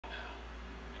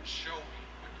Show me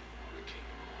when you are the king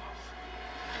of love.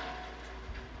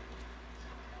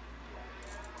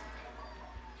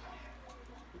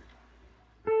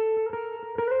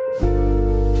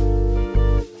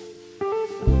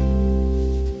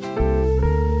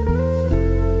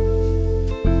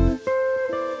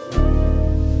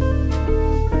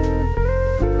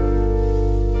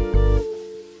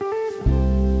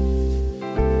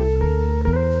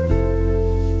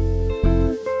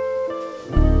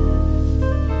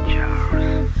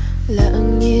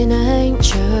 Lặng nhìn anh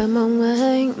chờ mong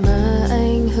anh mà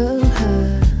anh hững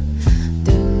hờ.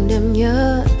 Từng đêm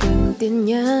nhớ từng tin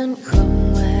nhắn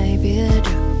không ai biết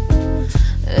được.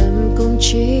 Em cũng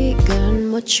chỉ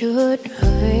cần một chút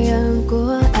hơi ấm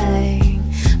của anh.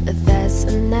 But that's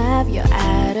enough, your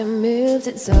item moves,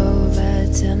 it's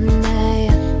over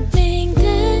tonight. Mình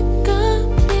đã có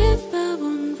biết bao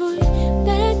buồn vui,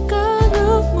 đã có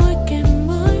lúc môi kèm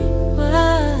môi.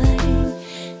 Why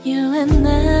you and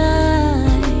I,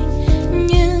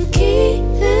 những ký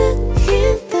ức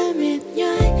khiến ta mệt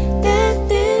nhoài, đã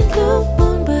đến lúc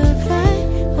buồn bờ vai.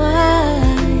 Why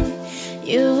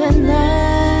you and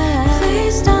I,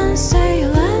 please don't say you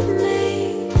love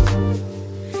me,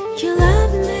 you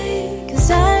love me,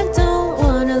 'cause I don't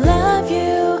wanna love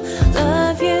you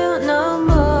no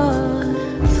more.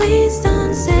 Please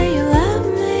don't say you love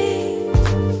me,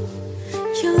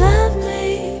 you love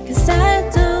me, 'cause I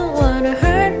don't wanna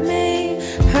hurt me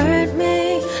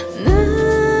no.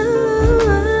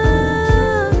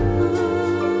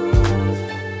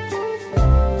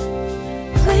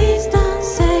 Please don't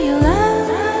say you love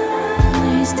me,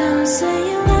 please don't say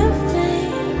you love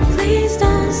me, please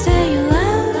don't say you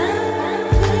love me,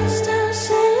 please don't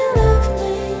say you love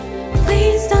me,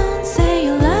 please don't say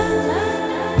you love me,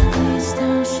 please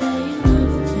don't say you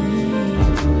love me.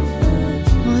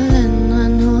 Mỗi lần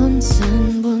hoan hôn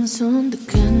dần buồn xuống, được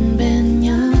gần bên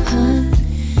nhau hơn,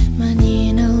 mà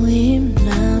nhìn âu im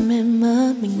làm em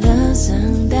mơ mình ngỡ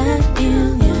rằng đã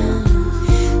yêu nhau,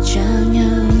 trao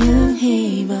nhau những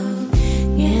hy vọng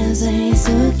nghe dây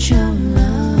dứt trong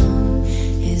lòng.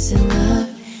 Is it love?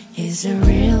 Is it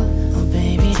real? Oh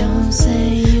baby don't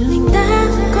say you. Mình đã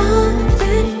có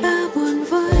biết bao buồn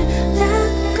vui, đã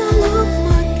có lúc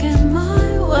môi kèm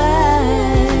môi. Why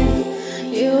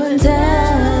you and I,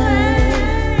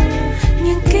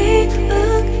 những ký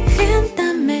ức khiến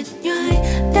ta mệt nhoài,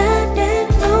 đã đến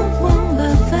lúc buông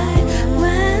bờ vai.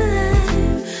 Why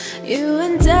you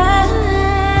and I,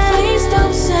 please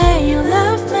don't say you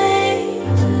love me,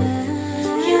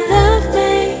 you love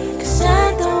me, 'cause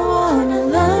I don't wanna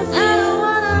love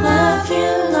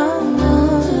you no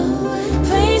more.